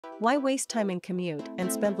Why waste time in commute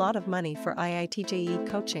and spend lot of money for IIT-JEE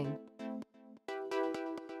coaching?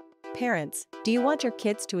 Parents, do you want your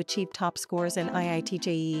kids to achieve top scores in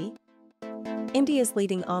IIT-JEE? India's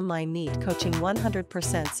leading online NEET coaching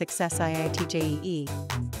 100% success IIT-JEE.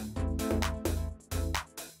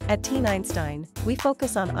 At TeenEinstein, we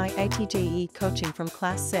focus on IIT-JEE coaching from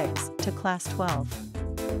Class 6 to Class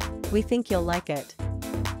 12. We think you'll like it.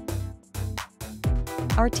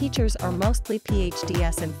 Our teachers are mostly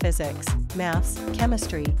PhDs in physics, maths,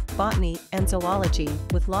 chemistry, botany, and zoology,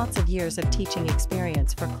 with lots of years of teaching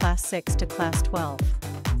experience for Class 6 to Class 12.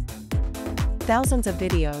 Thousands of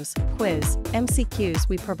videos, quiz, MCQs.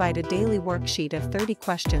 We provide a daily worksheet of 30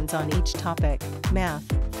 questions on each topic: math,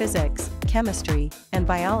 physics, chemistry, and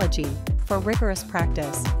biology, for rigorous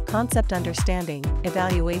practice, concept understanding,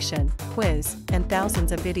 evaluation, quiz, and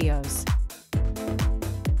thousands of videos.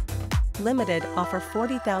 Limited offer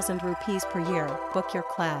 40,000 rupees per year. Book your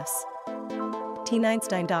class.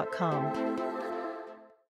 TeenEinstein.com